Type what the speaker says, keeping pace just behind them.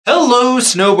Hello,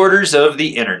 snowboarders of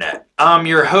the internet. I'm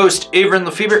your host, Avran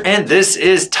LeFeber, and this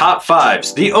is Top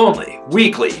 5s, the only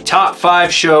weekly Top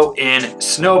 5 show in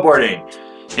snowboarding.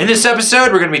 In this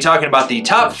episode, we're going to be talking about the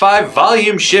top 5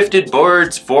 volume shifted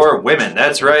boards for women.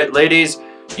 That's right, ladies.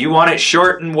 You want it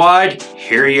short and wide?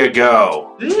 Here you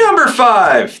go. Number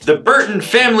 5, the Burton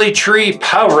Family Tree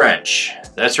Pow Wrench.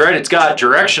 That's right, it's got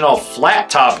directional flat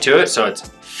top to it, so it's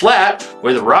flat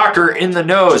with a rocker in the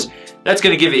nose. That's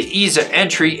going to give you ease of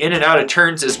entry in and out of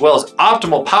turns as well as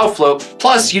optimal pow flow.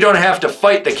 Plus, you don't have to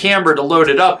fight the camber to load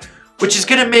it up, which is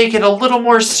going to make it a little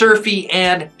more surfy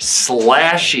and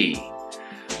slashy.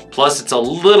 Plus, it's a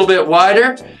little bit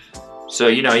wider, so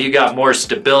you got more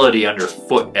stability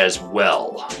underfoot as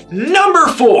well. Number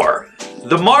 4,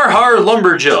 the Marhar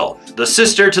Lumberjill, the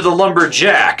sister to the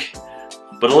Lumberjack,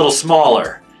 but a little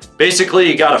smaller. Basically,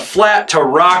 you got a flat to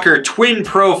rocker twin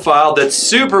profile that's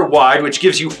super wide, which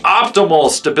gives you optimal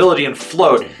stability and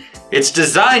float. It's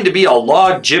designed to be a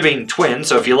log jibbing twin,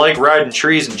 so if you like riding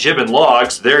trees and jibbing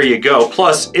logs, there you go.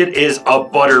 Plus, it is a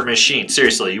butter machine.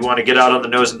 Seriously, you want to get out on the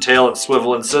nose and tail and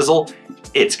swivel and sizzle?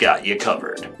 It's got you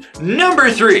covered.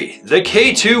 Number 3, the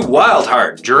K2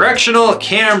 Wildheart, directional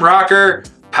cam rocker,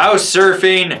 pow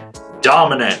surfing,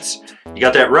 dominance. You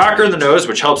got that rocker in the nose,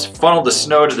 which helps funnel the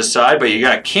snow to the side, but you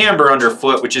got camber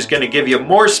underfoot, which is going to give you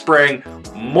more spring,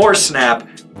 more snap,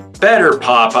 better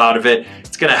pop out of it.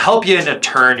 It's going to help you in a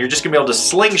turn. You're just going to be able to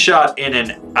slingshot in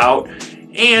and out.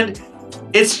 And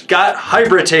it's got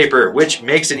hybrid taper, which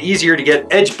makes it easier to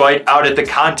get edge bite out at the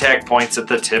contact points at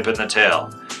the tip and the tail.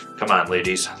 Come on,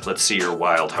 ladies, let's see your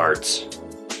wild hearts.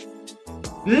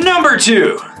 Number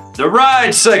 2. The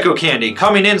Ride Psycho Candy,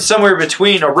 coming in somewhere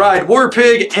between a Ride War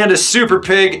Pig and a Super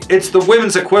Pig. It's the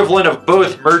women's equivalent of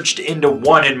both merged into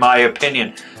one, in my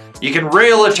opinion. You can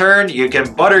rail a turn, you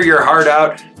can butter your heart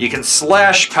out, you can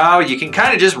slash pow, you can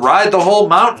kind of just ride the whole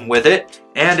mountain with it,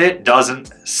 and it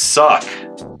doesn't suck.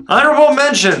 Honorable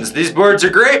mentions, these boards are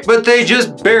great, but they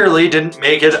just barely didn't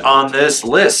make it on this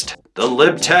list. The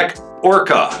LibTech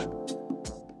Orca,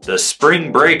 the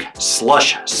Spring Break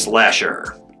Slush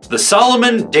Slasher, the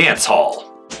Solomon Dance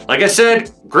Hall. Like I said,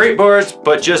 great boards,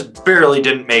 but just barely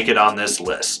didn't make it on this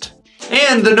list.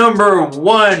 And the number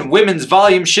 1 women's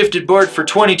volume shifted board for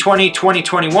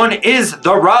 2020-2021 is the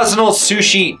Rosinal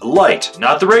Sushi Light.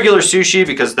 Not the regular sushi,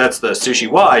 because that's the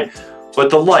sushi wide, but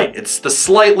the light. It's the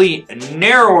slightly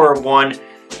narrower one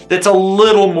that's a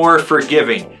little more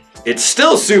forgiving. It's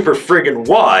still super friggin'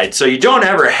 wide, so you don't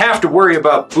ever have to worry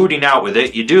about booting out with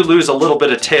it. You do lose a little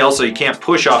bit of tail, so you can't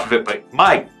push off of it, but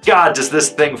my God, does this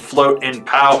thing float and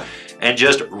pow and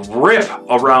just rip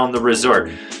around the resort.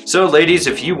 So ladies,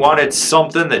 if you wanted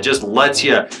something that just lets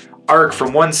you arc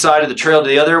from one side of the trail to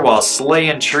the other while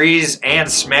slaying trees and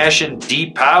smashing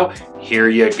deep pow, here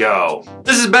you go.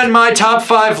 This has been my top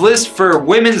 5 list for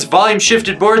women's volume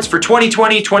shifted boards for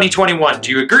 2020-2021.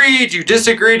 Do you agree? Do you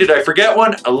disagree? Did I forget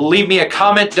one? Leave me a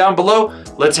comment down below.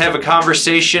 Let's have a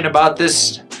conversation about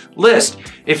this list.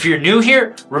 If you're new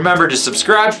here, remember to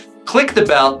subscribe, click the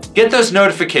bell, get those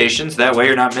notifications. That way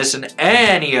you're not missing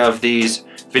any of these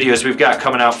videos we've got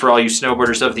coming out for all you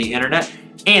snowboarders of the internet.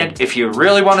 And if you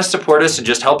really want to support us and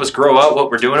just help us grow out what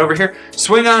we're doing over here,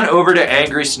 swing on over to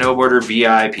Angry Snowboarder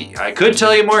VIP. I could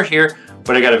tell you more here,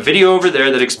 but I got a video over there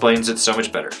that explains it so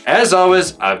much better. As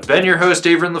always, I've been your host,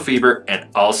 Avran LeFeber, and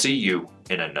I'll see you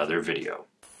in another video.